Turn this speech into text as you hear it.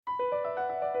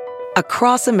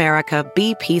Across America,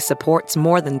 BP supports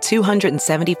more than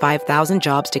 275,000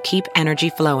 jobs to keep energy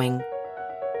flowing.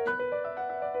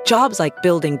 Jobs like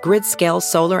building grid-scale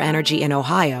solar energy in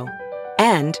Ohio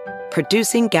and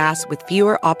producing gas with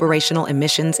fewer operational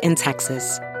emissions in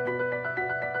Texas.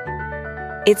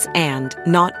 It's and,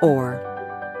 not or.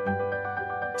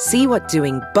 See what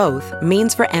doing both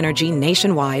means for energy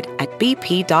nationwide at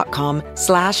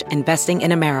bp.com/investing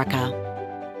in America.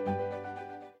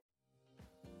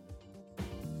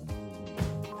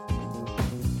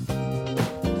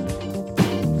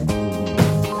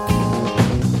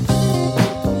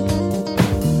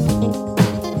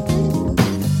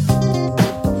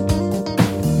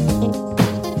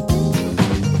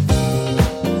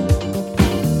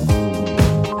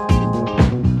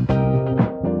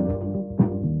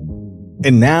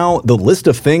 And now, the list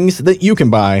of things that you can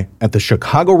buy at the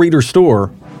Chicago Reader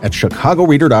store at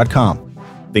chicagoreader.com.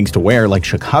 Things to wear like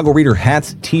Chicago Reader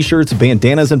hats, t-shirts,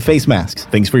 bandanas, and face masks.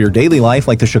 Things for your daily life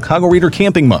like the Chicago Reader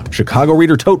camping mug, Chicago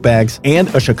Reader tote bags, and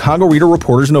a Chicago Reader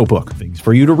reporter's notebook. Things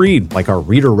for you to read like our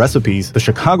Reader recipes, the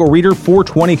Chicago Reader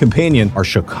 420 Companion, our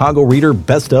Chicago Reader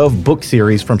Best of book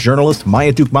series from journalists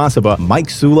Maya Dukmasova, Mike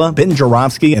Sula, Ben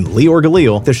Jarofsky, and Lior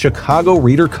Galil, the Chicago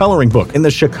Reader coloring book, and the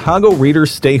Chicago Reader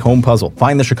Stay Home puzzle.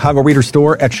 Find the Chicago Reader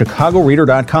store at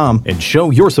chicagoreader.com and show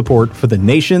your support for the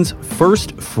nation's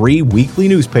first free weekly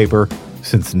newspaper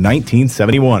since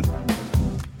 1971.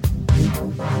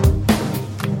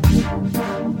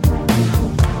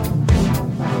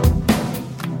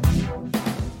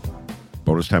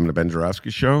 Bonus time in the Ben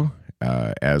Jarofsky Show.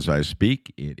 As I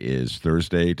speak, it is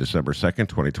Thursday, December 2nd,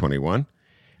 2021.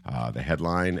 The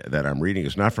headline that I'm reading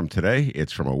is not from today.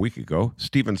 It's from a week ago.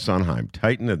 Stephen Sondheim,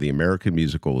 Titan of the American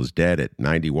musical, is dead at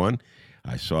 91.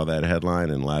 I saw that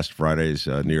headline in last Friday's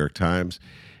New York Times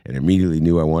and immediately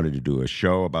knew I wanted to do a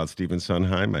show about Stephen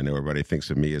Sondheim. I know everybody thinks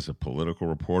of me as a political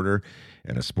reporter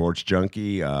and a sports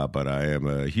junkie, but I am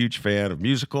a huge fan of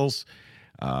musicals,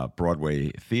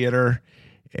 Broadway theater,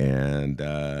 and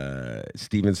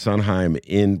Stephen Sondheim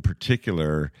in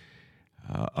particular,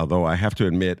 although I have to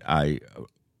admit I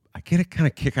get a kind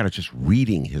of kick out of just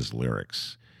reading his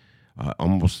lyrics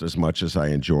almost as much as I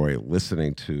enjoy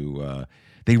listening to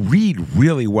they read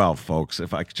really well, folks.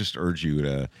 If I could just urge you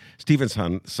to, Stephen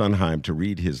Sondheim, to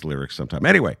read his lyrics sometime.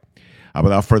 Anyway,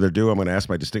 without further ado, I'm going to ask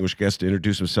my distinguished guest to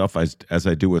introduce himself as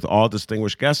I do with all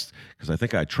distinguished guests, because I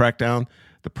think I tracked down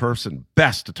the person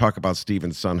best to talk about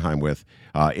Stephen Sondheim with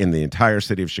in the entire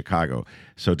city of Chicago.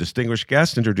 So, distinguished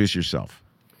guest, introduce yourself.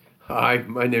 Hi,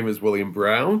 my name is William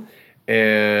Brown,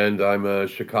 and I'm a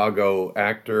Chicago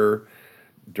actor,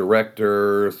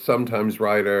 director, sometimes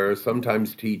writer,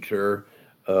 sometimes teacher.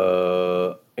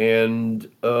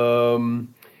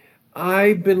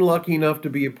 I've been lucky enough to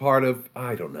be a part of,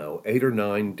 8 or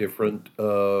 9 different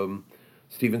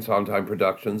Stephen Sondheim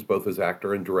productions, both as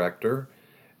actor and director.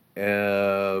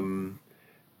 And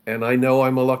I know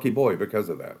I'm a lucky boy because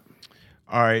of that.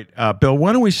 All right, Bill,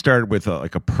 why don't we start with a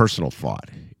personal thought?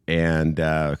 And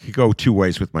it could go two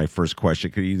ways with my first question.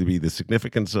 It could either be the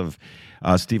significance of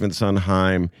Stephen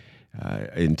Sondheim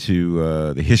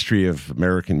into the history of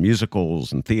American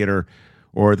musicals and theater,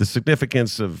 or the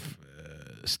significance of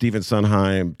Stephen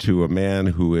Sondheim to a man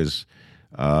who has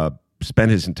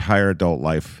spent his entire adult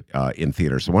life in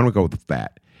theater. So why don't we go with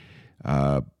that?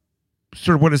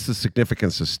 Sort of what is the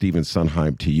significance of Stephen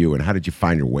Sondheim to you, and how did you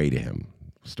find your way to him?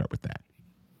 We'll start with that.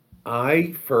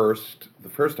 The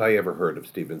first I ever heard of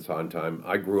Stephen Sondheim,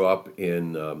 I grew up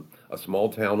in a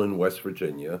small town in West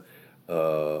Virginia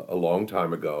a long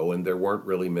time ago, and there weren't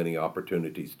really many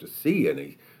opportunities to see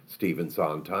any Stephen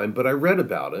Sondheim, but I read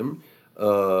about him.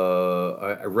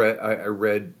 I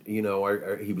read,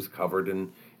 he was covered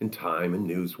in Time and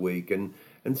Newsweek, and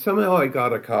somehow I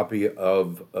got a copy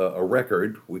of a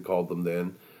record, we called them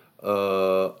then,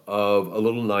 of A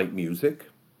Little Night Music,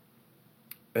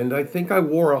 and I think I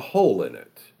wore a hole in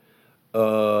it.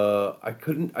 I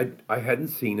hadn't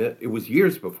seen it. It was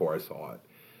years before I saw it.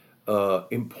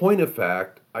 In point of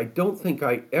fact, I don't think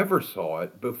I ever saw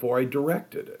it before I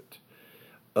directed it.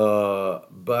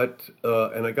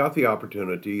 And I got the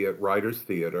opportunity at Writers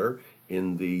Theater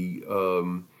in the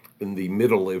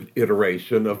middle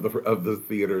iteration of the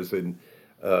theaters in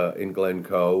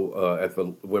Glencoe at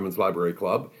the Women's Library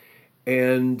Club,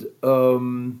 and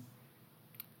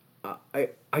I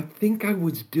think I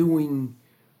was doing.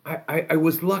 I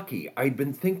was lucky. I'd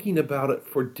been thinking about it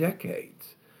for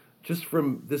decades, just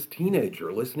from this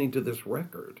teenager listening to this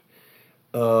record.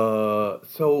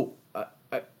 So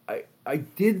I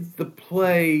did the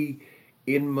play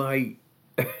in my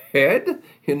head,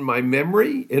 in my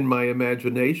memory, in my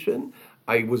imagination.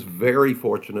 I was very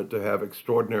fortunate to have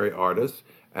extraordinary artists,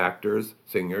 actors,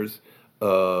 singers,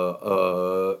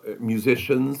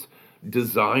 musicians,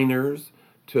 designers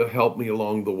to help me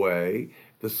along the way.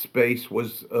 The space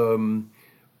was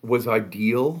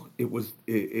ideal. It was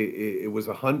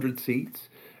 100 seats,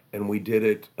 and we did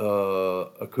it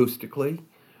acoustically.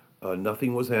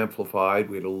 Nothing was amplified.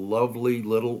 We had a lovely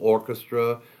little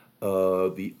orchestra.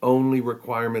 The only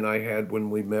requirement I had when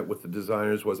we met with the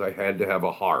designers was I had to have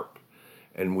a harp,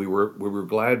 and we were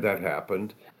glad that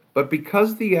happened. But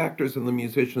because the actors and the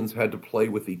musicians had to play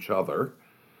with each other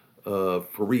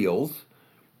for reals,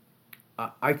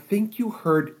 I think you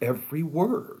heard every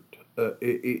word.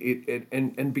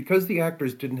 And because the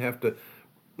actors didn't have to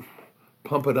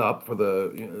pump it up for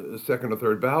the second or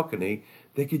third balcony,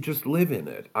 they could just live in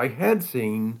it. I had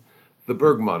seen the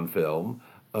Bergman film,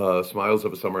 Smiles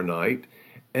of a Summer Night,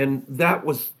 and that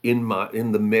was in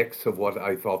the mix of what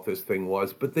I thought this thing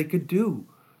was. But they could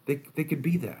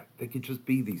be that. They could just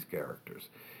be these characters,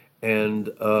 and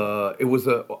it was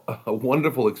a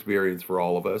wonderful experience for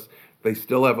all of us. They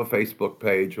still have a Facebook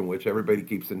page in which everybody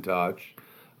keeps in touch.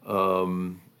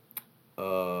 But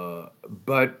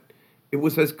it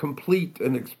was as complete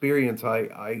an experience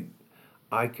I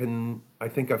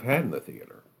think I've had in the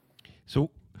theater. So,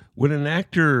 when an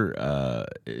actor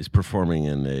is performing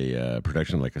in a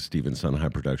production like a Stephen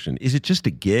Sondheim production, is it just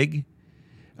a gig,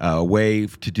 a way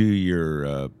to do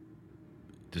your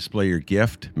display your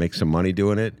gift, make some money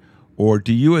doing it, or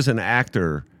do you, as an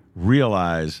actor,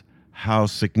 realize how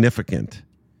significant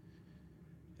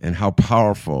and how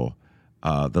powerful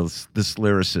this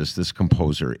lyricist, this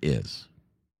composer is?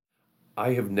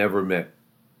 I have never met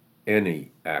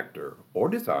any actor or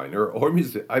designer or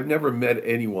music. I've never met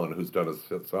anyone who's done a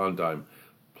Sondheim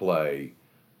play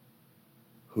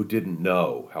who didn't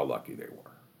know how lucky they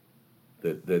were.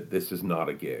 That this is not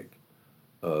a gig.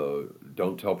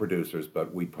 Don't tell producers,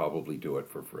 but we'd probably do it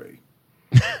for free.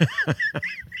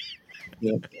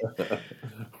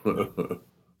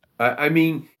 I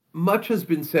mean, much has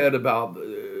been said about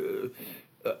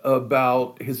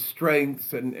his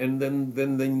strengths, and then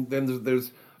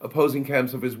there's opposing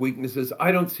camps of his weaknesses.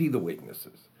 I don't see the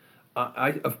weaknesses.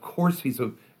 Of course, he's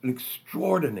an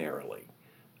extraordinarily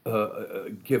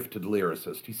gifted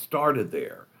lyricist. He started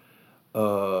there,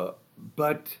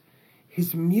 but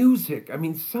his music, I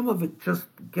mean, some of it just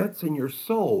gets in your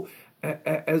soul.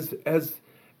 As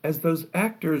those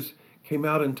actors came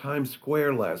out in Times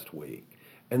Square last week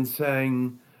and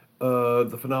sang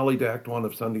the finale to Act One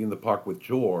of Sunday in the Park with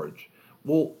George.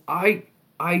 Well, I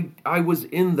was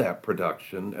in that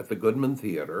production at the Goodman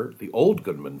Theater, the old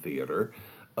Goodman Theater,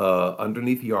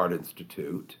 underneath the Art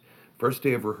Institute. First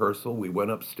day of rehearsal, we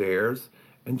went upstairs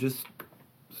and just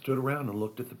stood around and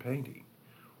looked at the painting.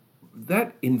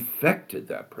 That infected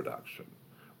that production.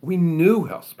 We knew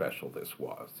how special this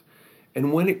was.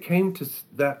 And when it came to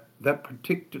that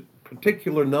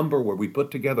particular number where we put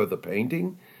together the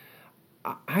painting,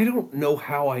 I don't know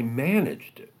how I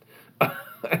managed it.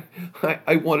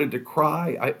 I wanted to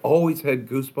cry. I always had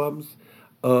goosebumps.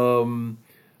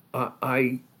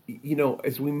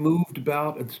 As we moved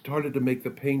about and started to make the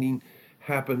painting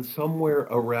happen somewhere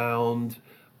around,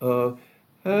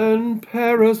 and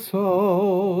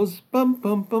parasols, bum,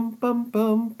 bum, bum, bum,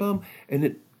 bum, bum, and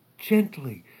it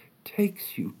gently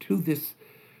takes you to this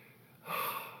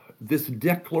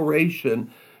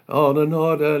declaration on an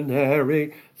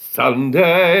ordinary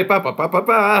Sunday. Ba, ba, ba, ba,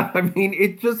 ba. I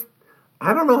mean,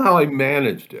 I don't know how I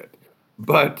managed it,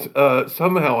 but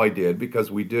somehow I did, because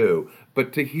we do.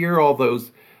 But to hear all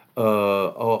those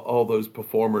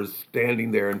performers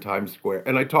standing there in Times Square,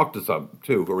 and I talked to some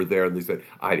too who were there, and they said,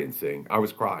 I didn't sing, I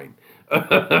was crying.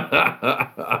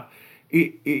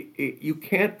 You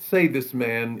can't say this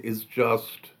man is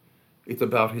it's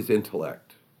about his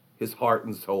intellect. His heart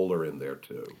and soul are in there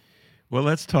too. Well,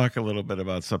 let's talk a little bit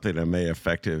about something that may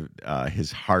affect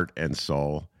his heart and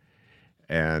soul.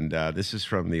 And this is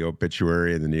from the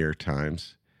obituary in the New York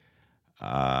Times.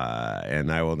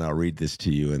 And I will now read this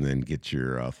to you and then get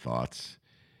your thoughts.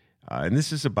 And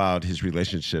this is about his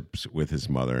relationships with his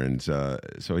mother. And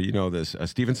so you know this.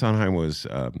 Stephen Sondheim was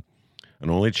an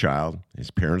only child.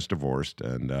 His parents divorced,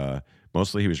 and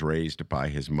mostly he was raised by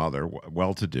his mother,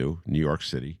 well-to-do, New York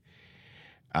City.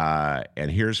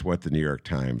 And here's what the New York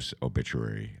Times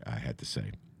obituary had to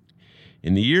say.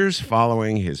 In the years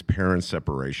following his parents'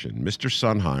 separation, Mr.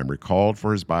 Sondheim recalled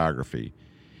for his biography,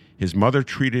 his mother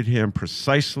treated him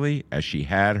precisely as she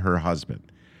had her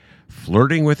husband,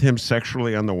 flirting with him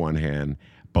sexually on the one hand,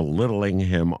 belittling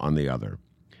him on the other.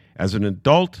 As an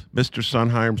adult, Mr.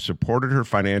 Sondheim supported her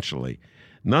financially.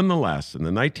 Nonetheless, in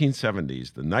the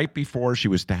 1970s, the night before she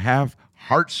was to have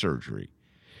heart surgery,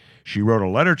 She wrote a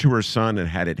letter to her son and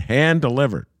had it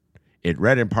hand-delivered. It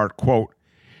read in part, quote,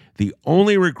 "The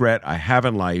only regret I have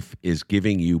in life is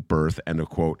giving you birth," end of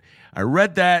quote. I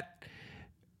read that,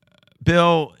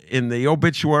 Bill, in the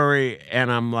obituary,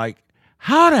 and I'm like,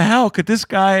 how the hell could this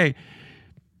guy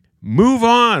move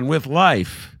on with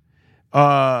life?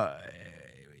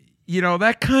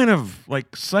 That kind of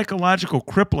like psychological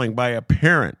crippling by a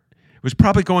parent was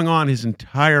probably going on his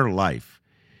entire life.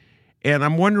 And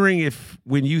I'm wondering if,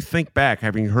 when you think back,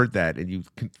 having heard that, and you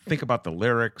can think about the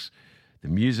lyrics, the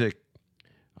music,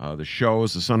 the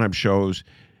shows, the Sondheim shows,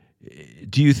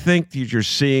 do you think that you're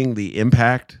seeing the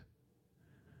impact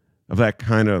of that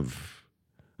kind of,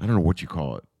 I don't know what you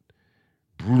call it,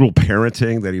 brutal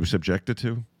parenting that he was subjected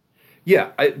to?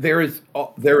 Yeah, there is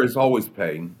always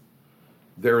pain.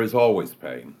 There is always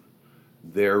pain.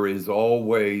 There is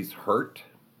always hurt.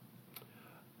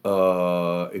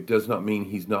 It does not mean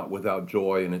he's not without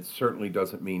joy, and it certainly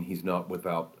doesn't mean he's not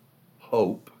without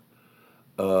hope.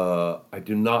 I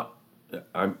do not.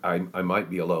 I might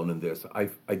be alone in this.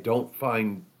 I don't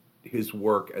find his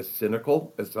work as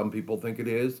cynical as some people think it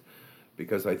is,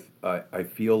 because I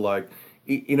feel like,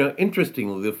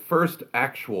 interestingly, the first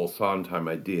actual Sondheim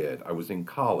I did, I was in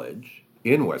college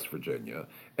in West Virginia,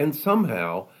 and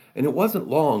somehow, and it wasn't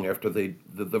long after the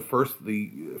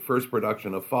first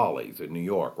production of Follies in New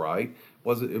York, right?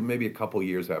 Was it maybe a couple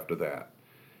years after that?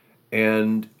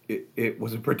 And it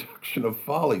was a production of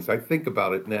Follies. I think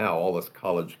about it now, all us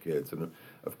college kids, and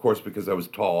of course, because I was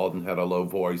tall and had a low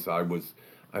voice, I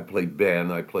played Ben.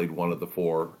 I played one of the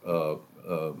four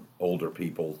older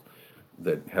people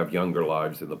that have younger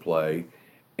lives in the play,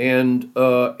 and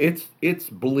it's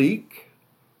bleak,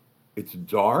 it's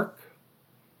dark,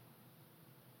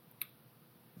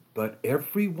 but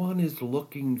everyone is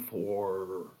looking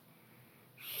for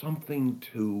something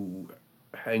to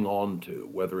hang on to,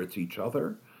 whether it's each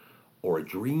other or a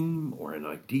dream or an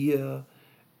idea,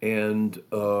 and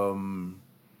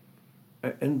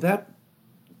that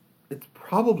it's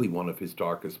probably one of his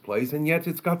darkest plays, and yet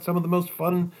it's got some of the most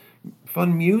fun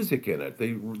music in it.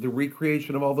 The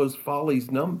recreation of all those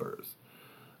Follies numbers.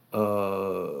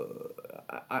 I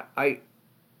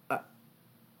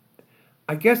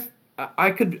guess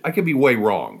I could be way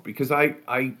wrong, because I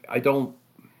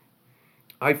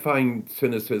find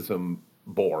cynicism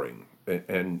boring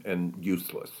and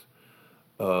useless.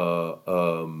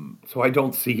 So I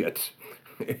don't see it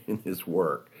in his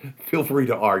work. Feel free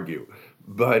to argue.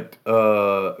 But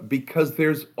because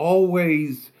there's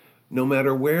always, no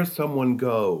matter where someone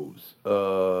goes,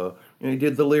 he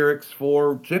did the lyrics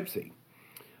for Gypsy.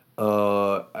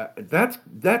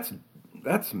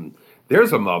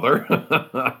 There's a mother.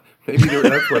 Maybe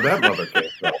that's where that mother came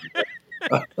from.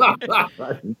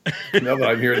 Now that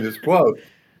I'm hearing this quote.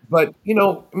 But,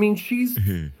 she's,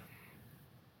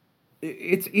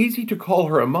 it's easy to call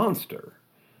her a monster.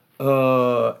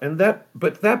 But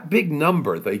that big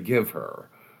number they give her,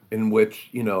 in which,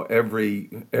 every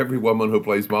woman who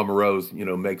plays Mama Rose,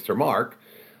 makes her mark,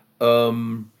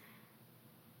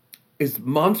 is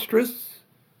monstrous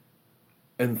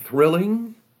and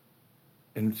thrilling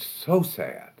and so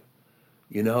sad.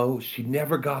 She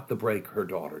never got the break her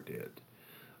daughter did.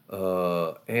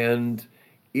 And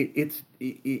yes,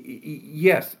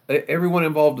 everyone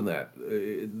involved in that,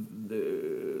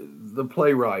 the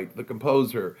playwright, the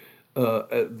composer,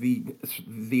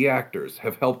 the actors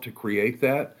have helped to create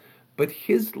that. But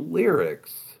his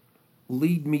lyrics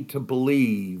lead me to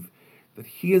believe that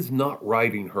he is not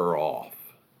writing her off.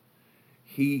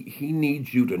 He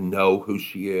needs you to know who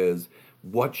she is,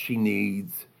 what she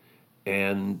needs,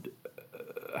 and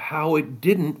how it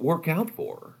didn't work out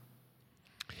for her.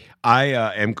 I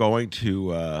am going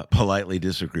to politely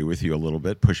disagree with you a little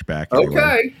bit, push back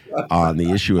anyway, on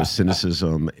the issue of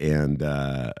cynicism and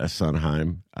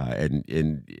Sondheim.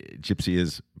 And Gypsy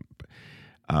is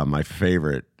my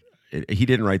favorite. He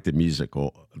didn't write the music,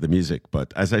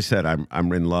 but as I said,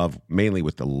 I'm in love mainly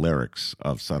with the lyrics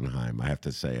of Sondheim. I have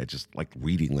to say, I just like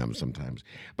reading them sometimes.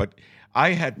 But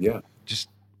I had just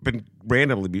been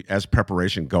randomly, as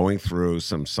preparation, going through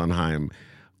some Sondheim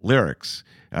lyrics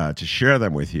to share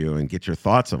them with you and get your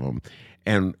thoughts of them.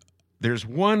 And there's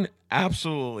one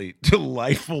absolutely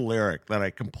delightful lyric that I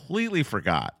completely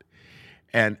forgot.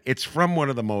 And it's from one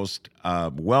of the most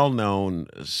well-known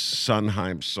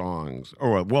Sondheim songs,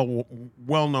 or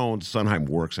well-known Sondheim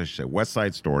works, I should say, West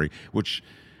Side Story, which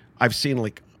I've seen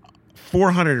like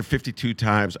 452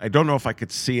 times. I don't know if I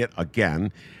could see it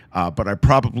again, but I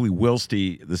probably will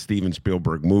see the Steven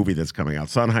Spielberg movie that's coming out.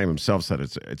 Sondheim himself said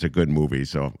it's a good movie,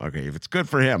 so okay, if it's good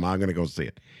for him, I'm going to go see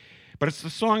it. But it's the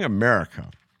song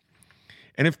America.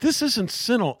 And if this isn't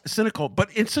cynical,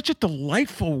 but in such a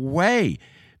delightful way,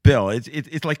 Bill,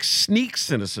 it's like sneak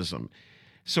cynicism.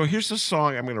 So here's the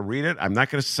song. I'm going to read it. I'm not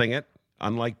going to sing it.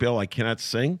 Unlike Bill, I cannot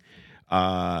sing.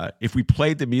 If we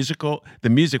played the music,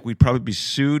 we'd probably be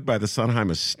sued by the Sondheim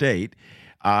estate.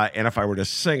 And if I were to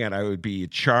sing it, I would be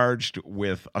charged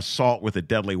with assault with a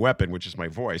deadly weapon, which is my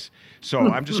voice. So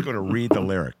I'm just going to read the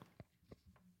lyric.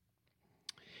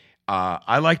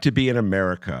 I like to be in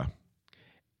America.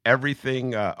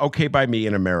 Everything okay by me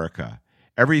in America.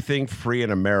 Everything free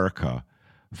in America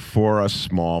for a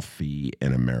small fee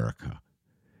in America.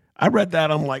 I read that.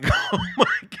 I'm like, oh my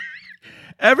God.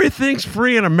 Everything's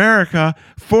free in America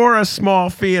for a small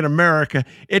fee in America.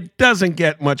 It doesn't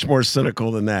get much more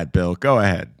cynical than that, Bill. Go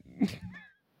ahead.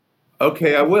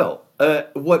 Okay, I will.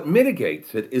 What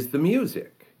mitigates it is the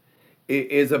music. It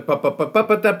is a bum.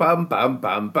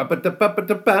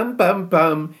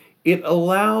 It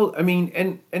allows. I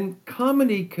mean, and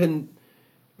comedy can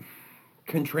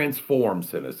transform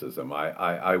cynicism.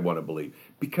 I want to believe,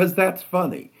 because that's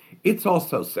funny. It's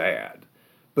also sad,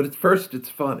 but at first it's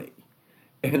funny.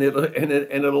 And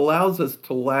it allows us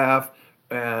to laugh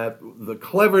at the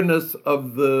cleverness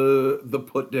of the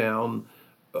put down,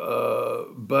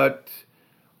 but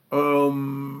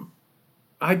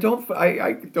I don't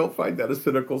find that a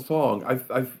cynical song.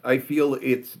 I feel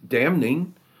it's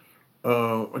damning.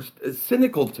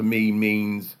 Cynical to me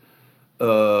means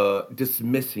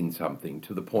dismissing something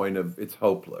to the point of it's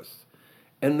hopeless,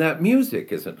 and that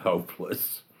music isn't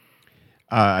hopeless.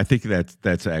 I think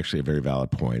that's actually a very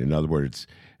valid point. In other words,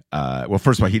 well,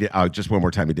 first of all, he did, just one more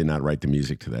time, he did not write the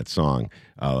music to that song.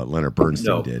 Leonard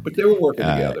Bernstein did. But they were working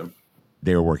together.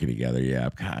 They were working together, yeah.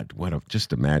 God,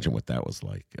 just imagine what that was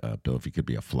like, Bill, if you could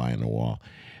be a fly on the wall.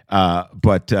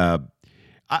 But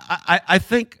I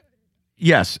think,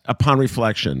 yes, upon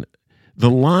reflection, the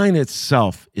line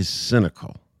itself is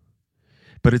cynical,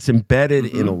 but it's embedded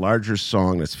in a larger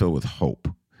song that's filled with hope.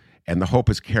 And the hope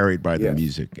is carried by the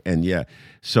music. And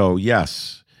so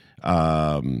yes,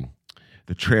 the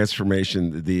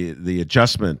transformation, the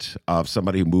adjustment of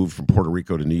somebody who moved from Puerto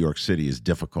Rico to New York City is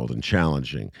difficult and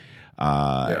challenging.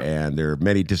 And there are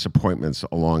many disappointments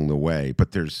along the way,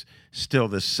 but there's still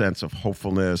this sense of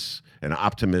hopefulness and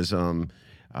optimism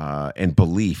and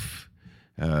belief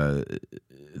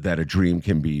that a dream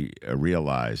can be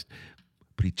realized.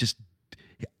 But he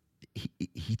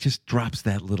just drops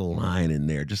that little line in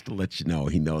there just to let you know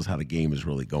he knows how the game is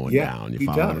really going down. You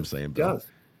follow what I'm saying, Bill? He does.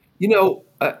 You know,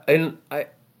 and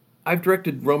I've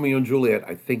directed Romeo and Juliet,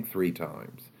 I think 3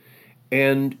 times.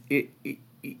 And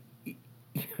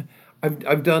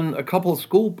I've done a couple of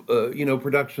school,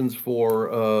 productions for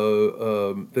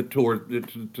the tour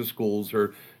to schools,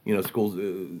 or schools,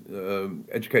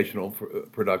 educational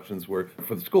productions for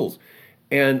the schools,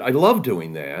 and I love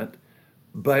doing that.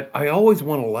 But I always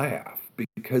want to laugh,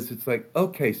 because it's like,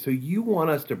 okay, so you want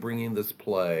us to bring in this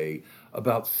play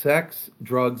about sex,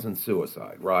 drugs, and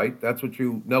suicide, right? That's what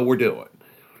we're doing,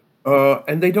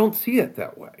 and they don't see it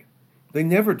that way. They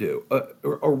never do,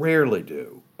 or rarely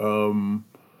do.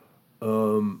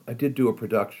 I did do a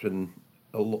production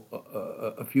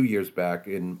a few years back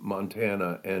in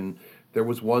Montana, and there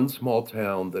was one small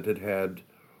town that had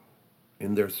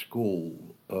in their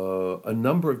school a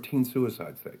number of teen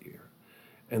suicides that year.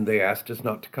 And they asked us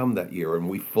not to come that year, and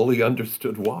we fully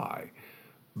understood why.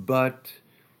 But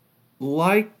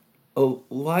like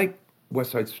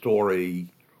West Side Story,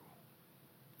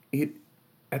 it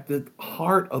at the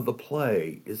heart of the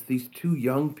play is these 2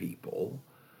 young people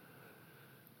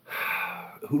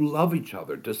who love each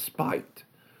other despite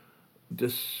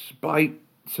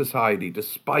society,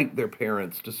 despite their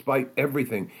parents, despite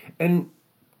everything, and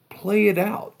play it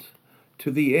out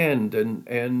to the end.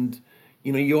 And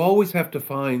you always have to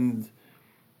find,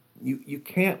 you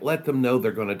can't let them know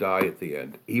they're going to die at the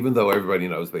end, even though everybody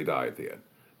knows they die at the end.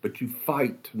 But you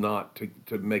fight not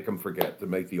to make them forget, to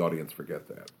make the audience forget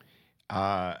that.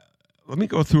 Let me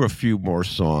go through a few more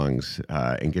songs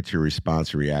and get your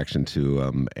response or reaction to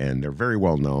them. And they're very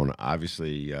well known.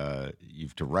 Obviously,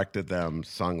 you've directed them,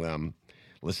 sung them,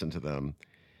 listened to them.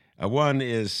 One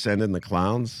is Send in the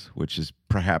Clowns, which is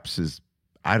perhaps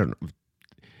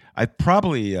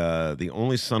probably the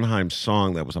only Sondheim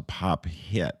song that was a pop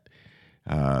hit.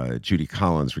 Judy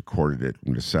Collins recorded it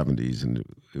in the 70s, and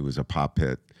it was a pop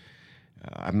hit.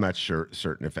 I'm not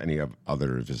certain if any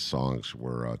other of his songs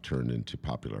were turned into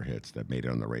popular hits that made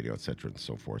it on the radio, et cetera, and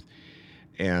so forth.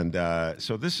 And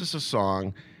so this is a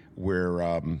song where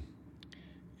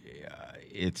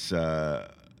it's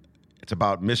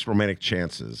about missed romantic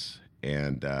chances,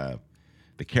 and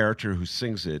the character who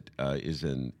sings it is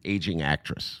an aging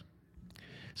actress.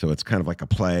 So it's kind of like a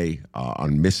play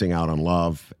on missing out on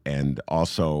love, and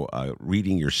also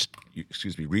reading your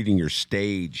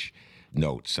stage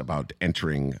notes about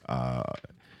entering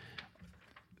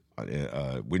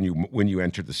when you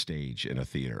enter the stage in a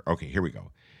theater. Okay, here we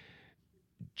go.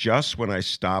 Just when I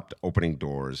stopped opening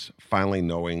doors, finally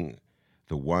knowing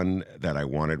the one that I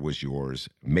wanted was yours,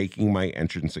 making my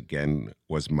entrance again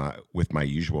was with my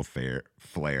usual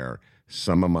flair.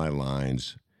 Some of my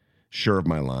lines, sure of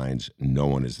my lines, no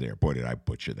one is there. Boy, did I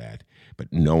butcher that.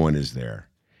 But no one is there.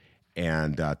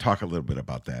 And talk a little bit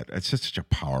about that. It's just such a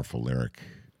powerful lyric,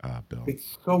 Bill.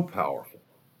 It's so powerful.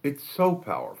 It's so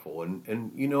powerful.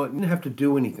 And you know, it didn't have to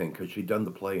do anything because she'd done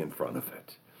the play in front of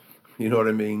it. You know what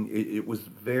I mean? It was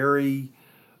very,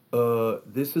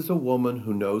 this is a woman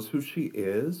who knows who she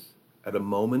is at a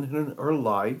moment in her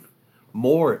life,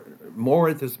 more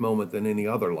at this moment than any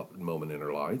other moment in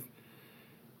her life.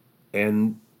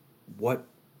 And what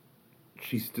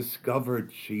she's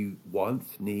discovered she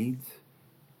wants, needs,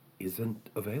 isn't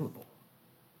available.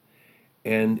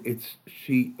 And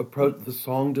the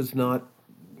song does not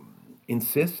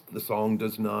insist,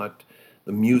 the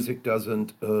music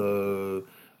doesn't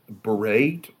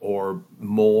berate or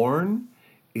mourn.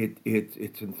 It's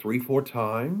in 3/4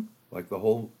 time, like the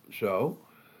whole show.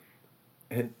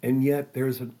 And yet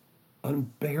there's an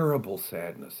unbearable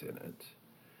sadness in it.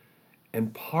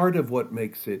 And part of what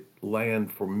makes it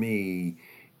land for me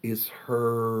is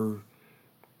her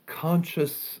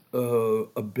conscious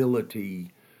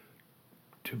ability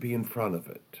to be in front of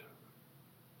it,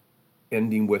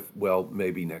 ending with, well,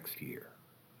 maybe next year.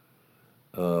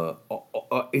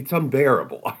 It's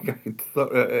unbearable.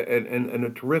 And a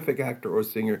terrific actor or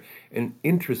singer. And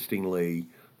interestingly,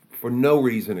 for no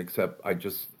reason except I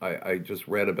just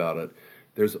read about it,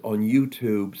 there's on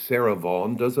YouTube, Sarah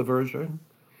Vaughan does a version.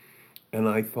 And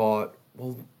I thought,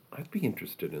 well, I'd be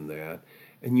interested in that.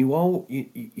 And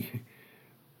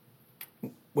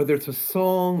whether it's a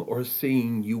song or a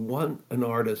scene, you want an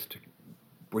artist to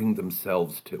bring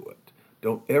themselves to it.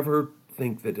 Don't ever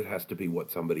think that it has to be what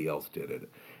somebody else did it.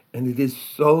 And it is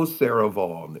so Sarah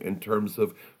Vaughan in terms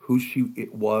of who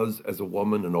it was as a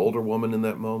woman, an older woman in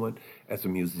that moment, as a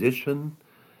musician.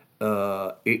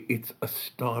 It's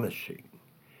astonishing.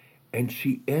 And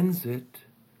she ends it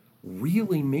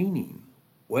really meaning,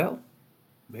 well,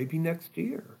 maybe next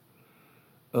year.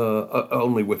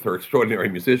 Only with her extraordinary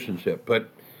musicianship,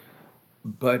 but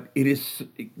it is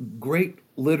great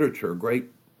literature,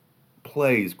 great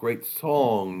plays, great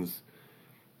songs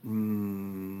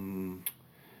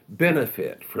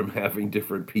benefit from having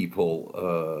different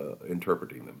people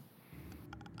interpreting them.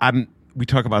 We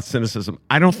talk about cynicism.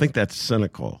 I don't think that's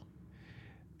cynical.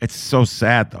 It's so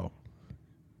sad though,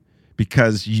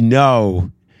 because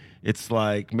it's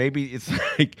like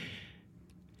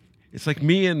it's like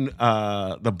me and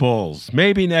the Bulls.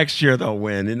 Maybe next year they'll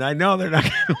win, and I know they're not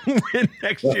going to win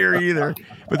next year either.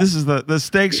 But this is the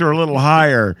stakes are a little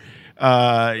higher.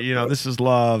 This is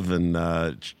love and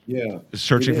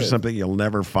searching for something you'll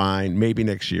never find. Maybe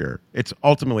next year. It's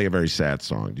ultimately a very sad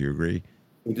song. Do you agree?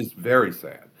 It is very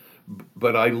sad,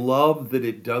 but I love that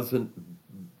it doesn't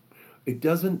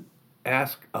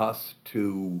ask us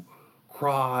to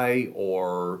cry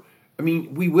or. I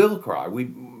mean, we will cry.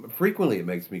 Frequently it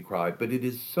makes me cry, but it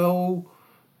is so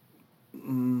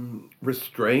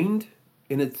restrained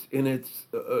in its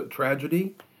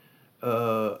tragedy,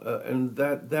 and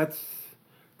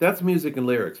that's music and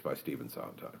lyrics by Stephen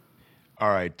Sondheim. All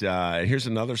right, here's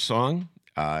another song,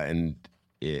 and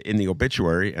in the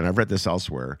obituary, and I've read this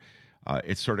elsewhere.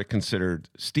 It's sort of considered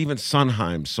Stephen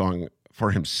Sondheim's song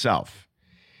for himself,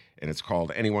 and it's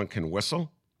called "Anyone Can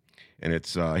Whistle." And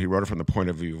it's he wrote it from the point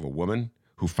of view of a woman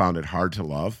who found it hard to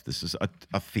love. This is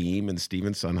a theme in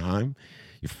Stephen Sondheim.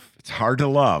 It's hard to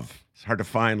love. It's hard to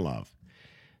find love.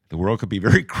 The world could be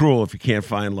very cruel if you can't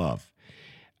find love.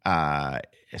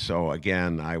 So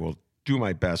again, I will do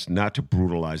my best not to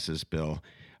brutalize this, Bill.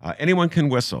 Anyone can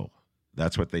whistle.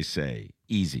 That's what they say.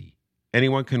 Easy.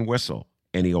 Anyone can whistle.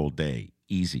 Any old day.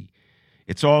 Easy.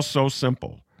 It's all so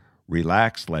simple.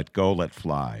 Relax, let go, let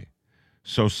fly.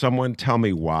 So someone tell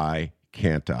me why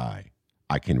can't I?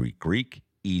 I can read Greek,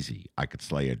 easy. I could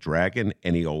slay a dragon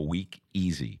any old week,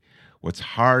 easy. What's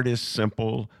hard is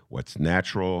simple. What's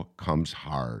natural comes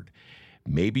hard.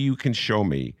 Maybe you can show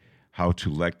me how to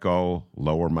let go,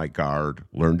 lower my guard,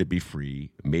 learn to be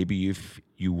free. Maybe if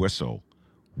you whistle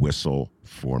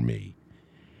for me.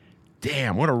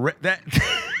 Damn, what a riff.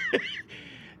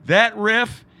 That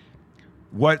riff,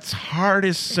 what's hard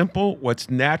is simple. What's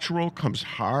natural comes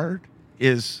hard.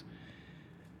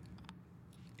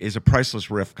 is a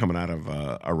priceless riff coming out of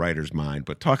a writer's mind.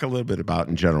 But talk a little bit about,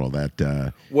 in general,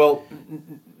 that. Well,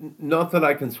 not that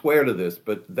I can swear to this,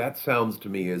 but that sounds to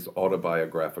me as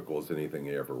autobiographical as anything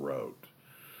he ever wrote.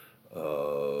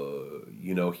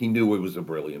 He knew he was a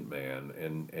brilliant man,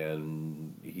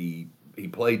 and he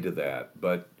played to that.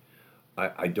 But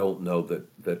I don't know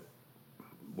that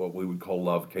what we would call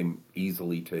love came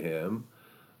easily to him.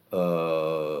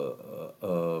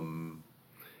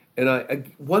 And I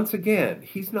once again,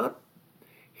 he's not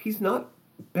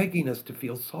begging us to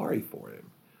feel sorry for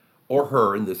him or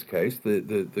her in this case,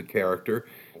 the character,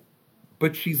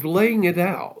 but she's laying it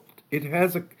out.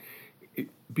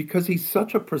 Because he's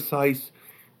such a precise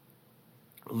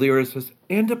lyricist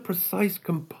and a precise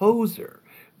composer.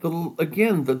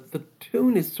 The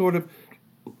tune is sort of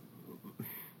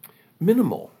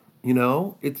minimal,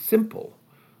 it's simple,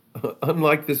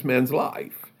 unlike this man's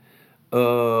life.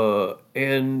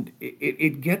 And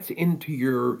it gets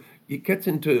into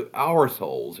our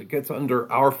souls, it gets under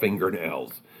our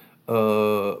fingernails,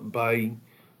 by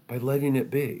letting it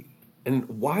be. And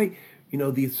why,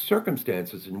 these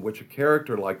circumstances in which a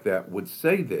character like that would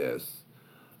say this,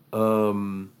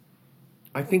 I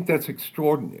think that's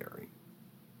extraordinary.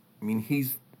 I mean,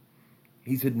 he's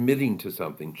admitting to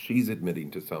something, she's admitting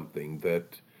to something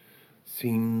that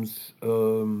seems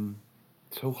so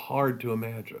hard to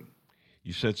imagine.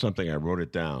 You said something, I wrote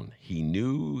it down. He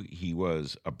knew he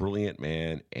was a brilliant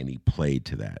man, and he played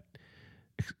to that.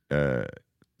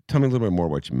 Tell me a little bit more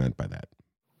what you meant by that.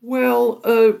 Well,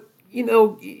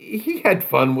 he had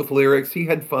fun with lyrics. He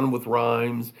had fun with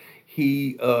rhymes.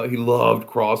 He loved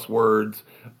crosswords.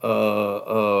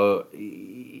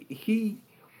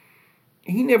 He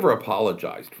never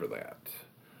apologized for that.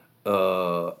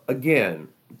 Again,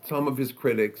 some of his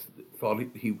critics thought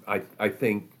I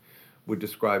think, would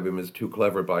describe him as too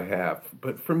clever by half.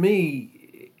 But for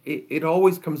me, it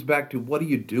always comes back to, what do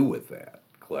you do with that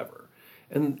clever?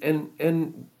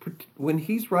 And when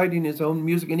he's writing his own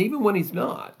music, and even when he's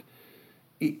not,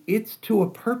 it's to a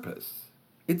purpose.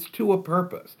 It's to a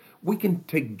purpose. We can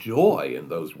take joy in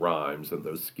those rhymes and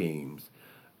those schemes,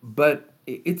 but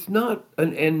it's not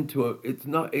an end to it.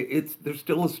 There's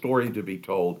still a story to be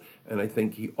told, and I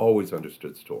think he always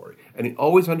understood story, and he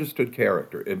always understood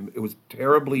character. It was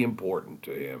terribly important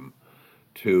to him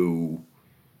to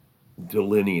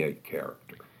delineate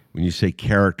character. When you say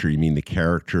character, you mean the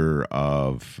character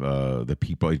of the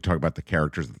people. You talk about the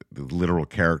characters, the literal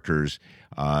characters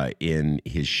in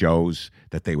his shows,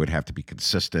 that they would have to be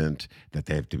consistent, that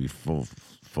they have to be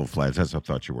full-fledged. That's what I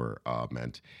thought you were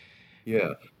meant. Yeah,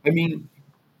 I mean,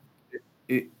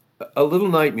 A Little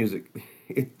Night Music,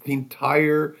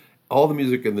 all the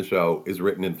music in the show is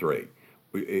written in three,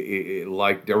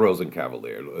 like Der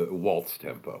Rosenkavalier, waltz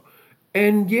tempo.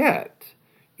 And yet,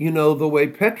 the way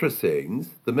Petra sings,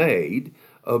 the maid,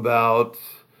 about,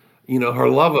 her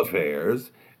love affairs,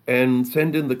 and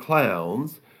Send in the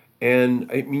Clowns, and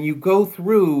I mean, you go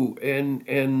through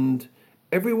and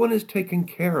everyone is taken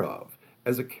care of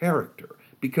as a character.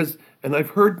 And I've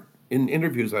heard in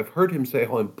interviews, I've heard him say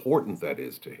how important that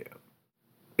is to him.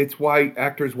 It's why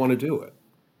actors want to do it.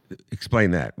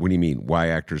 Explain that. What do you mean? Why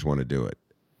actors want to do it?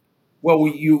 Well,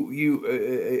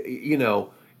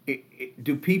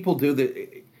 do people do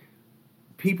the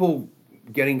people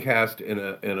getting cast in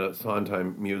a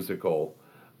Sondheim musical?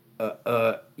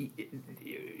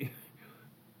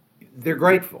 They're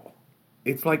grateful.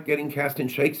 It's like getting cast in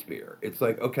Shakespeare. It's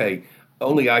like, okay,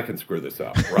 only I can screw this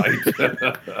up, right?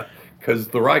 Because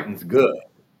the writing's good.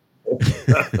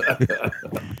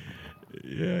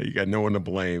 Yeah, you got no one to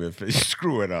blame if they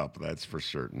screw it up. That's for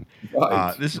certain.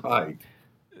 Right.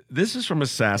 This is from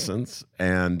Assassins,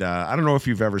 and I don't know if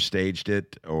you've ever staged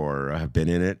it or have been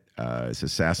in it. It's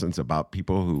Assassins, about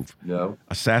people who've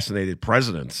assassinated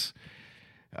presidents.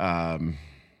 Man,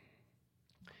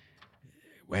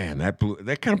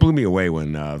 that kind of blew me away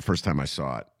when the first time I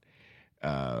saw it.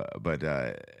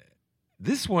 But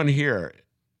this one here,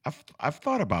 I've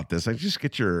thought about this. I just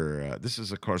get your. This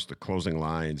is, of course, the closing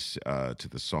lines to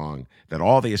the song that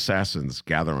all the assassins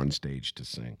gather on stage to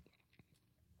sing.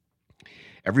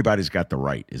 Everybody's Got the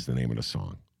Right is the name of the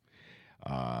song.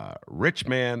 Rich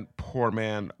man, poor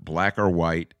man, black or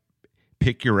white,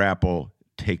 pick your apple,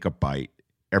 take a bite.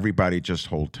 Everybody just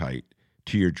hold tight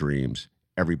to your dreams.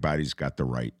 Everybody's got the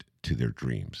right to their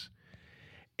dreams.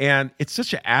 And it's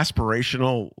such an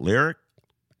aspirational lyric.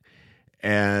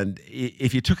 And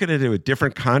if you took it into a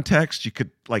different context, you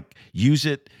could use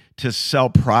it to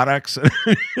sell products,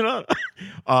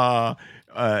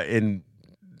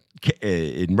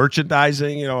 in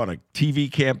merchandising, on a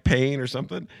TV campaign or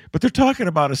something. But they're talking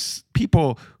about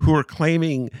people who are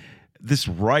claiming this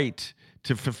right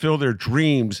to fulfill their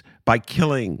dreams by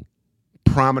killing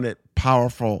prominent,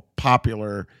 powerful,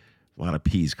 popular, a lot of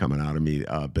P's coming out of me,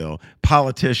 Bill,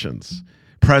 politicians,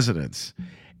 presidents.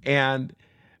 And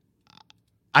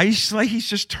he's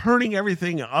just turning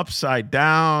everything upside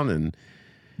down and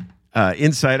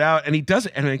inside out. And he does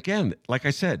it. And again, like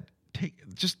I said, take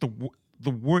just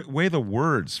way the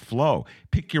words flow.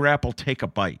 Pick your apple, take a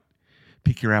bite.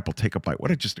 Pick your apple, take a bite.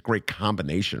 What just a great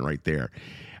combination right there.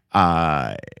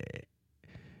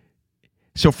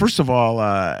 So first of all,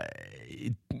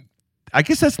 I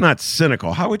guess that's not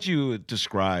cynical. How would you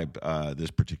describe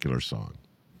this particular song?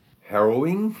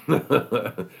 Harrowing,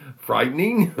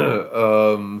 frightening.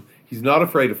 He's not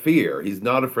afraid of fear. He's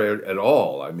not afraid at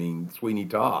all. I mean, Sweeney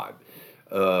Todd.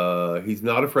 He's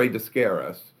not afraid to scare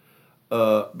us.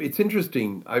 It's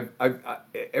interesting.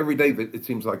 Every day it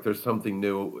seems like there's something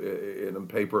new in a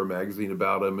paper or magazine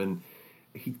about him. And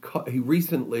he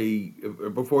recently,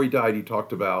 before he died, he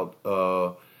talked about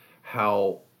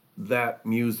how that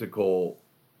musical,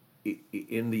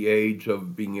 in the age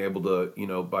of being able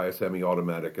to, buy a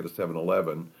semi-automatic at a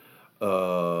 7-Eleven,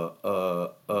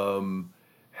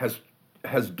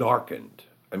 has darkened.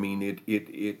 I mean,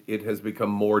 it has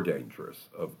become more dangerous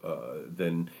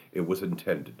than it was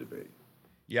intended to be.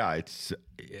 Yeah, it's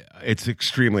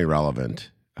extremely relevant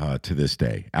to this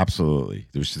day. Absolutely.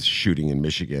 There's this shooting in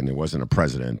Michigan. It wasn't a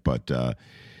president, but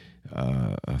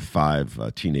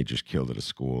 5 teenagers killed at a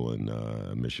school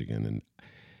in Michigan, and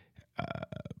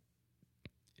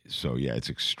so yeah, it's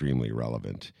extremely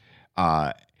relevant.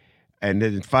 And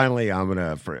then finally, I'm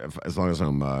gonna, as long as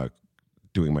I'm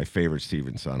doing my favorite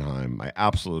Stephen Sondheim, my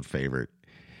absolute favorite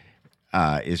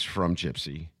is from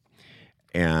Gypsy,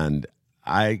 and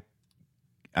I'd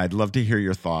love to hear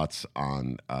your thoughts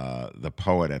on the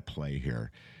poet at play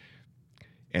here.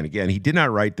 And again, he did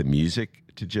not write the music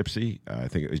to Gypsy. I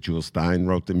think it was Jules Stein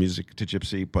wrote the music to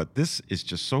Gypsy, but this is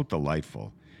just so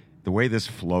delightful. The way this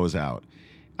flows out.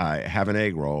 Have an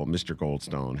egg roll, Mr.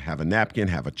 Goldstone. Have a napkin,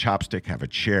 have a chopstick, have a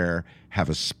chair, have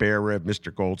a spare rib,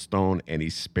 Mr. Goldstone. Any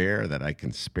spare that I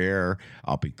can spare,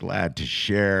 I'll be glad to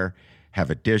share.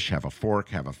 Have a dish, have a fork,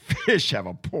 have a fish, have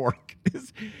a pork.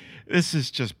 This is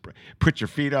just, put your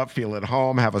feet up, feel at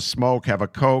home, have a smoke, have a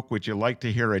Coke. Would you like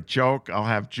to hear a joke? I'll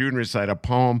have June recite a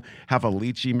poem. Have a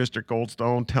lychee, Mr.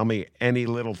 Goldstone. Tell me any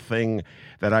little thing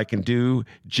that I can do.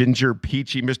 Ginger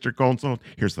peachy, Mr. Goldstone.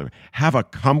 Have a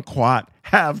kumquat,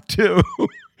 have two.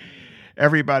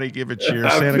 Everybody give a cheer.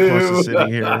 Have Santa two. Claus is sitting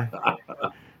here.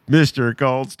 Mr.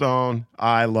 Goldstone,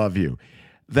 I love you.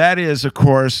 That is, of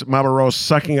course, Mama Rose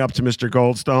sucking up to Mr.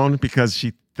 Goldstone because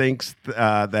she thinks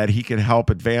that he can help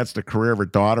advance the career of her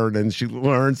daughter, and then she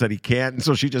learns that he can't, and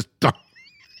so she just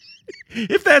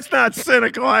if that's not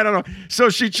cynical, I don't know. So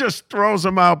she just throws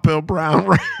him out, Bill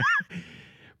Brown.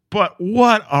 But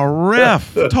what a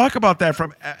riff. Talk about that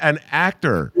from an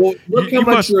actor. Well, look how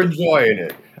much you're enjoying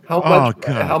it.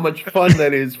 How much fun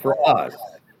that is for us.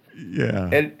 Yeah.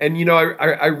 And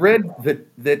I read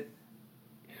that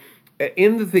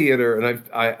in the theater, and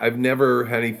I've never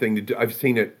had anything to do. I've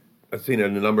seen it a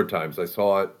number of times. I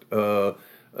saw it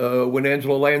when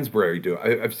Angela Lansbury do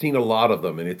it. I've seen a lot of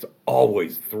them, and it's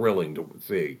always thrilling to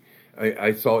see.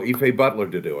 I saw Ife Butler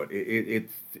to do it.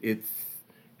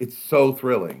 It's so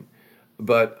thrilling,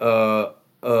 but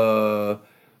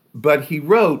he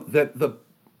wrote that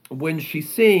when she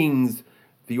sings,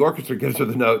 the orchestra gives her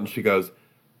the note, and she goes,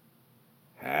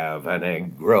 "Have an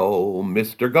egg roll,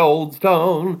 Mr.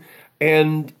 Goldstone,"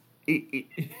 and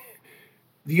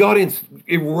the audience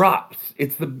erupts.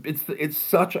 It's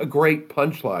such a great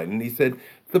punchline. And he said,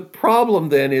 the problem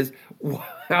then is,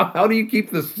 how do you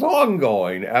keep the song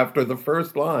going after the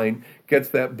first line gets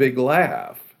that big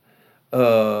laugh? And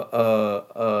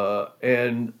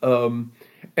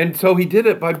so he did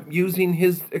it by using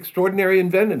his extraordinary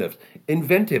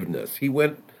inventiveness. He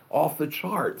went off the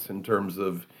charts in terms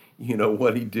of,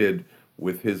 what he did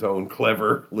with his own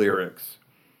clever lyrics.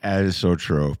 That is so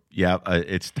true. Yeah,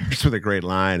 it starts with a great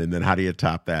line, and then how do you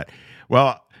top that?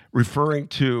 Well, referring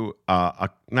to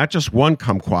not just one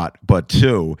kumquat, but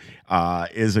two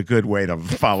is a good way to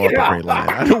follow up a great line.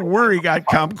 I don't worry, got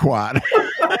kumquat.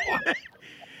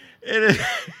 It is.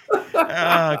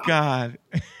 Oh, God.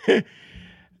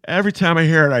 Every time I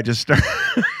hear it, I just start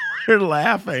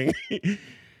laughing.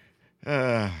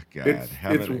 Oh, God.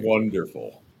 It's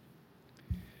wonderful.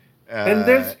 And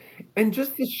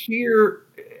just the sheer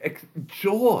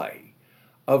joy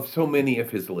of so many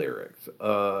of his lyrics.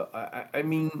 I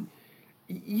mean,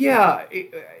 yeah,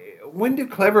 when did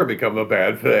clever become a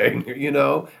bad thing?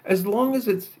 As long as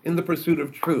it's in the pursuit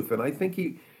of truth. And I think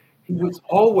he was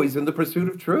always in the pursuit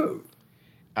of truth.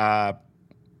 I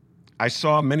I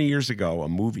saw many years ago a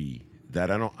movie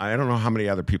that I don't know how many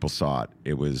other people saw it.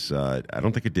 It was I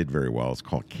don't think it did very well. It's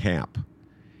called Camp,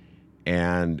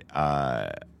 and I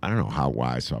don't know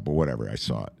why I saw it, but whatever, I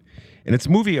saw it. And it's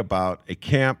a movie about a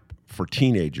camp for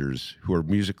teenagers who are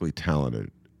musically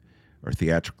talented or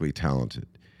theatrically talented.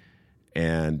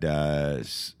 And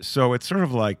so it's sort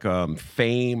of like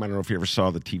Fame. I don't know if you ever saw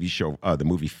the TV show, the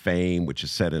movie Fame, which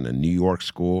is set in a New York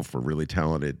school for really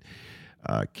talented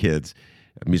kids,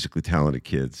 musically talented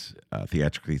kids,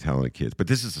 theatrically talented kids. But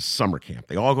this is a summer camp.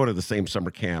 They all go to the same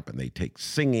summer camp, and they take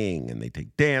singing, and they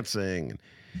take dancing,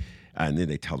 and then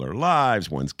they tell their lives.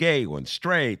 One's gay, one's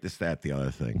straight, this, that, the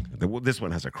other thing. This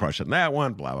one has a crush on that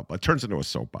one, blah, blah, blah. It turns into a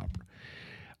soap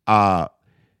opera.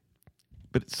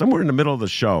 But somewhere in the middle of the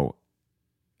show,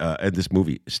 in this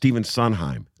movie, Stephen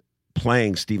Sondheim,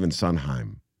 playing Stephen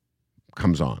Sondheim,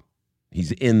 comes on.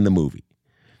 He's in the movie.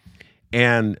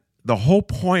 And the whole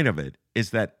point of it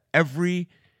is that every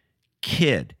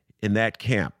kid in that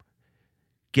camp,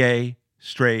 gay,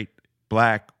 straight,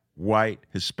 black, white,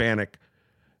 Hispanic,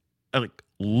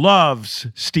 loves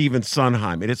Stephen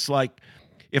Sondheim. And it's like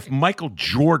if Michael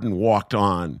Jordan walked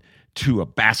on to a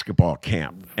basketball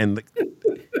camp. And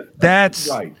that's...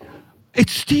 Right.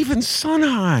 It's Stephen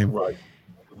Sondheim. Right.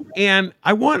 And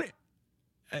I want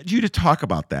you to talk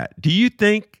about that. Do you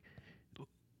think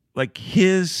like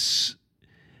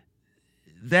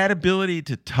that ability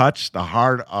to touch the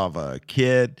heart of a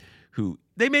kid who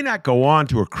they may not go on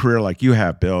to a career like you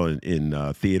have, Bill,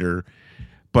 in theater,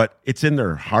 but it's in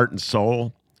their heart and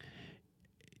soul.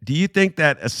 Do you think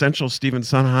that essential Stephen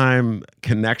Sondheim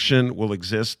connection will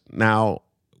exist now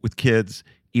with kids,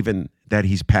 even that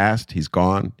he's passed, he's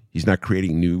gone, he's not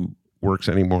creating new works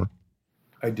anymore?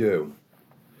 I do.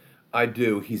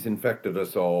 He's infected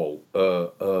us all. I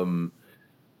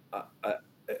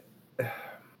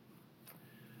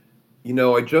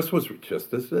just was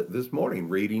this morning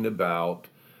reading about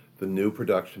the new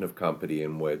production of Company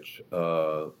in which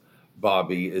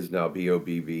Bobby is now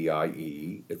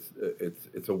Bobbie.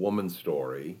 It's a woman's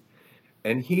story,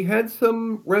 and he had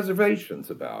some reservations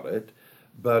about it.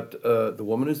 But the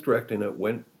woman who's directing it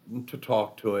went to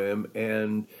talk to him,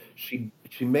 and she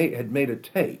had made a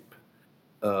tape,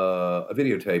 a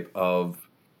videotape of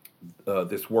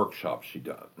this workshop she'd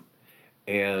done,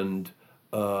 and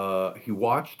he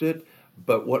watched it.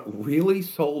 But what really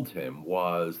sold him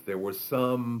was there was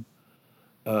some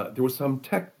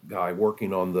tech guy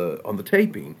working on the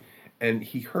taping, and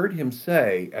he heard him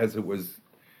say as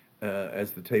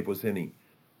the tape was ending,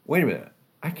 "Wait a minute,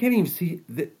 I can't even see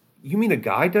that. You mean a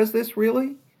guy does this,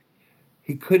 really?"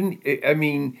 He couldn't, I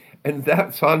mean, and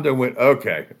that Sondheim went,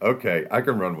 okay, I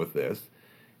can run with this.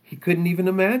 He couldn't even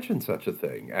imagine such a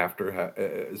thing after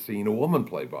seeing a woman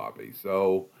play Bobby.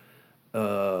 So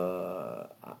I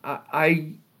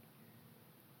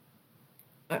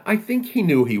think he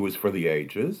knew he was for the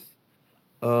ages.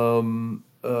 He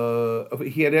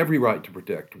had every right to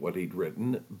protect what he'd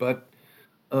written, but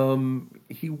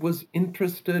he was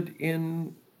interested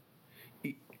in...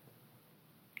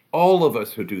 All of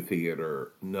us who do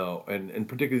theater know, and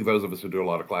particularly those of us who do a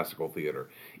lot of classical theater,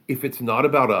 if it's not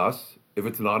about us, if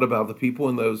it's not about the people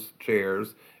in those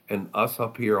chairs and us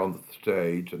up here on the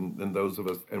stage and those of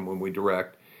us, and when we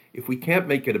direct, if we can't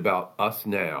make it about us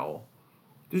now,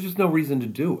 there's just no reason to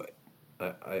do it.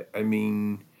 I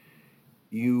mean,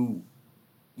 you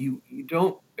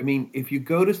don't, I mean, if you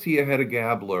go to see a Hedda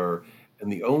Gabler and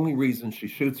the only reason she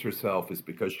shoots herself is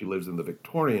because she lives in the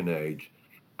Victorian age,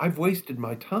 I've wasted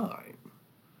my time.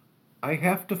 I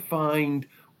have to find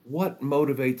what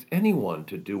motivates anyone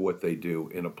to do what they do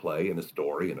in a play, in a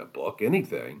story, in a book,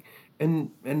 anything,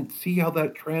 and see how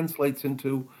that translates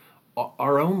into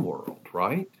our own world,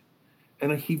 right?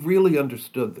 And he really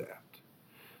understood that.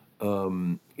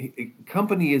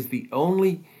 Company is the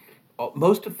only,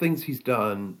 most of the things he's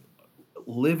done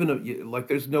live in a, like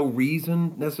there's no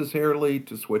reason necessarily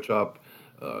to switch up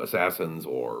Assassins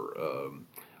or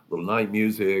Little Night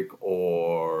Music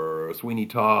or Sweeney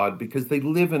Todd, because they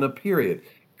live in a period.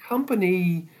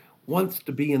 Company wants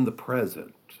to be in the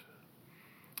present,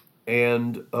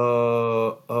 and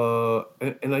I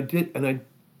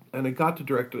got to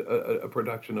direct a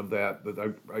production of that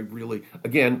I really,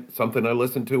 again, something I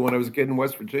listened to when I was a kid in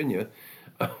West Virginia.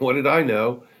 What did I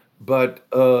know? But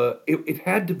it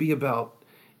had to be about.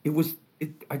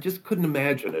 I just couldn't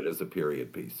imagine it as a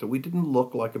period piece. So we didn't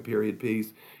look like a period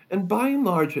piece. And by and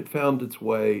large, it found its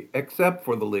way, except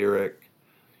for the lyric,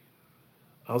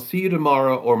 "I'll see you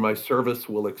tomorrow or my service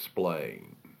will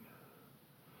explain."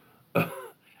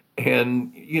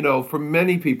 And, for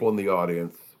many people in the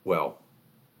audience, well,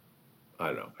 I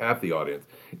don't know, half the audience.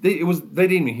 They didn't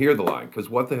even hear the line, because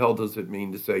what the hell does it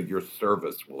mean to say your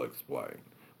service will explain?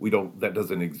 That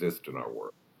doesn't exist in our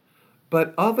world.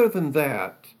 But other than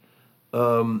that,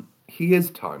 he is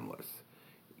timeless.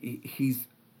 He's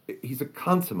a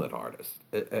consummate artist,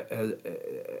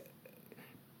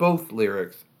 both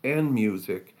lyrics and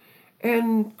music,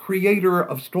 and creator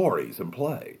of stories and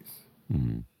plays.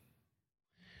 Mm.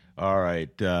 All right,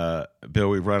 Bill,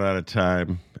 we've run out of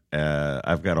time.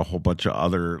 I've got a whole bunch of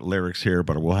other lyrics here,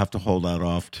 but we'll have to hold that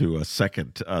off to a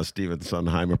second Stephen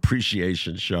Sondheim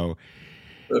appreciation show.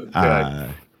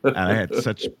 And I had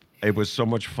it was so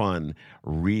much fun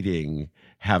reading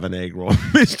Have an Egg Roll,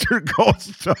 Mr.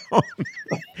 Goldstone.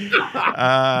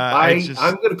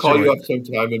 I'm going to call you up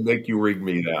sometime and make you read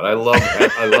me that. I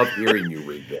love hearing you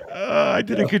read that. I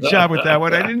did a good job with that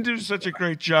one. I didn't do such a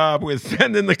great job with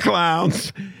Sending the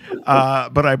Clowns,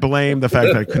 but I blame the fact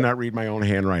that I could not read my own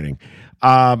handwriting.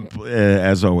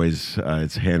 As always,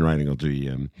 it's handwriting will do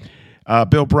you.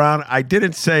 Bill Brown, I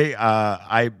didn't say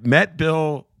I met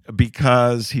Bill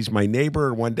because he's my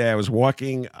neighbor. One day I was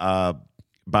walking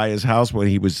by his house when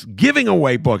he was giving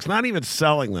away books, not even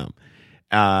selling them.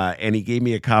 And he gave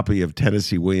me a copy of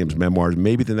Tennessee Williams' memoirs.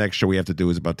 Maybe the next show we have to do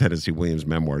is about Tennessee Williams'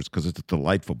 memoirs, because it's a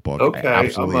delightful book. Okay, I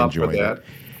absolutely I'm up enjoyed for that.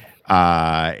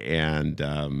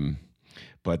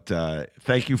 But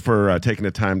thank you for taking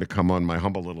the time to come on my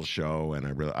humble little show, and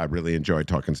I really enjoyed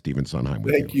talking Stephen Sondheim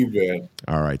with you. Thank you, Ben.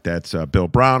 All right, that's Bill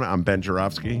Brown. I'm Ben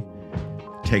Jarofsky.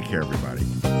 Take care, everybody.